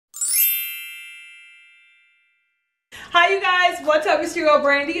Hi you guys, what's up? It's your girl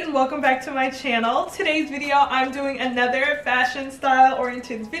Brandy and welcome back to my channel. Today's video I'm doing another fashion style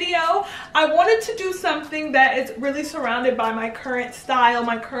oriented video. I wanted to do something that is really surrounded by my current style,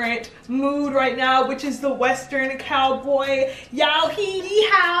 my current mood right now, which is the Western cowboy yow hee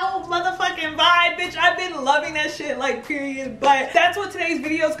how motherfucking vibe, bitch. I've been loving that shit, like, period. But that's what today's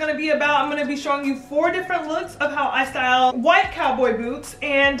video is going to be about. I'm going to be showing you 4 different looks of how I style white cowboy boots.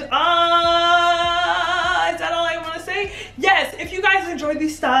 And is that all I want to say? Yes, if you guys enjoyed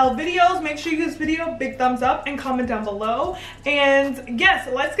these style videos, make sure you give this video a big thumbs up and comment down below. And yes,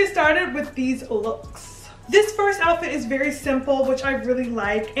 let's get started with these looks. This first outfit is very simple, which I really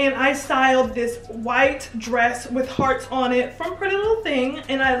like, and I styled this white dress with hearts on it from Pretty Little Thing,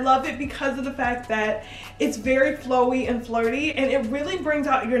 and I love it because of the fact that it's very flowy and flirty, and it really brings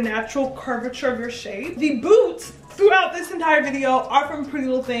out your natural curvature of your shape. The boots throughout this entire video are from Pretty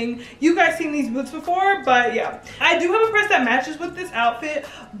Little Thing. You guys seen these boots before, but yeah. I do have a purse that matches with this outfit,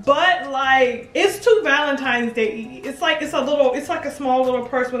 but like, it's too Valentine's Day-y. It's like a small little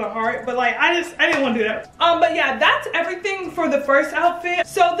purse with a heart, but like, I didn't want to do that. But yeah, that's everything for the first outfit.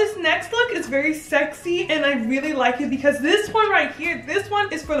 So this next look is very sexy, and I really like it because this one right here, this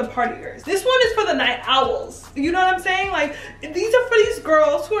one is for the partiers. This one is for the night owls. You know what I'm saying? Like, these are for these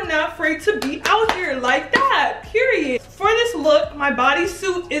girls who are not afraid to be out here like that, period. For this look, my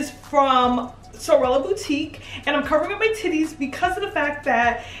bodysuit is from Sorella Boutique, and I'm covering up my titties because of the fact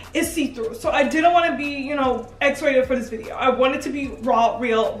that it's see-through. So I didn't want to be, you know, X-rated for this video. I wanted to be raw,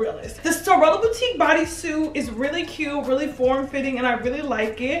 realist. The Sorella Boutique bodysuit is really cute, really form-fitting, and I really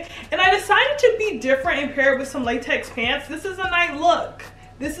like it. And I decided to be different and pair it with some latex pants. This is a night look.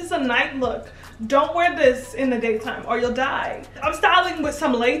 This is a night look. Don't wear this in the daytime or you'll die. I'm styling with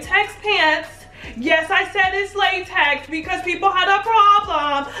some latex pants. Yes, I said it's latex because people had a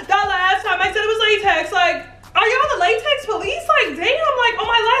problem the last time I said it was latex. Like, are y'all the latex police? Like, damn, like on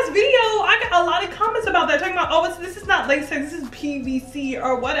my last video, I got a lot of comments about that, talking about, oh, this is not latex, this is PVC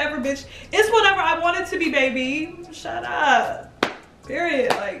or whatever, bitch. It's whatever I want it to be, baby. Shut up. Period.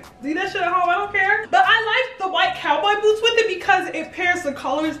 Like, leave that shit at home, I don't care. But I like the white cowboy boots with it because it pairs, the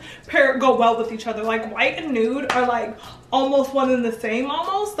colors go well with each other. Like, white and nude are like almost one and the same,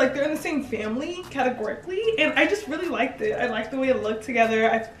 almost like they're in the same family categorically, and I just really liked it. I liked the way it looked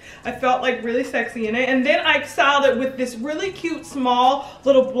together. I felt like really sexy in it. And then I styled it with this really cute small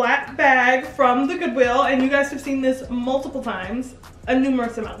little black bag from the Goodwill, and you guys have seen this multiple times, a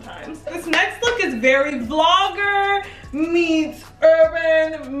numerous amount of times. This next look is very vlogger meets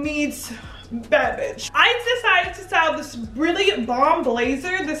urban meets bad bitch. I decided to style this really bomb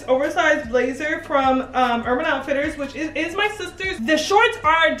blazer, this oversized blazer from Urban Outfitters, which is my sister's. The shorts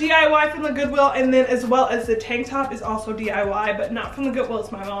are DIY from the Goodwill, and then as well as the tank top is also DIY, but not from the Goodwill,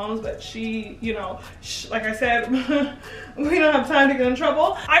 it's my mom's, but she, you know, like I said, we don't have time to get in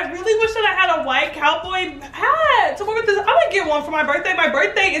trouble. I really wish that I had a white cowboy hat to wear with this. I'm gonna get one for my birthday. My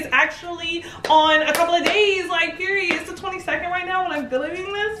birthday is actually on a couple of days, like, period. It's the 22nd right now when I'm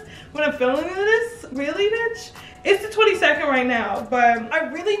filming this. Really, bitch? It's the 22nd right now, but I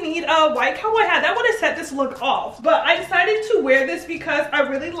really need a white cowboy hat. That would have set this look off. But I decided to wear this because I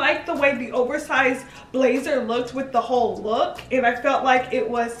really liked the way the oversized blazer looked with the whole look, and I felt like it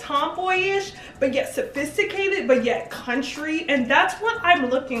was tomboyish, but yet sophisticated, but yet country, and that's what I'm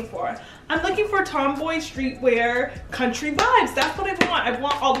looking for. I'm looking for tomboy streetwear country vibes. That's what I want. I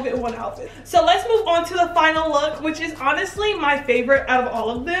want all of it in one outfit. So let's move on to the final look, which is honestly my favorite out of all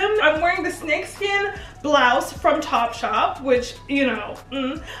of them. I'm wearing the snakeskin blouse from Topshop, which, you know,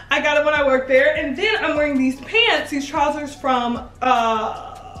 I got it when I worked there. And then I'm wearing these pants, these trousers from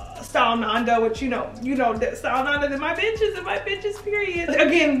Style Nanda, which you know that Style Nanda, my bitches, period.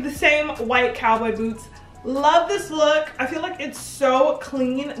 Again, the same white cowboy boots. Love this look. I feel like it's so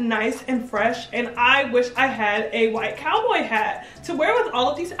clean, nice, and fresh, and I wish I had a white cowboy hat to wear with all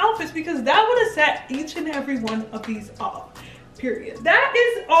of these outfits because that would have set each and every one of these off. Period. That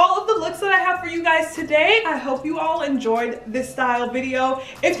is all of the looks that I have for you guys today. I hope you all enjoyed this style video.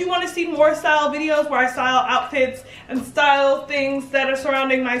 If you want to see more style videos where I style outfits and style things that are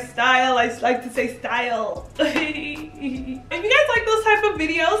surrounding my style, I like to say style. If you guys like those type of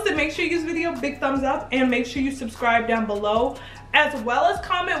videos, then make sure you give this video a big thumbs up and make sure you subscribe down below, as well as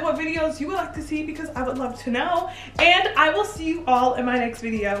comment what videos you would like to see because I would love to know. And I will see you all in my next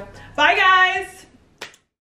video. Bye guys.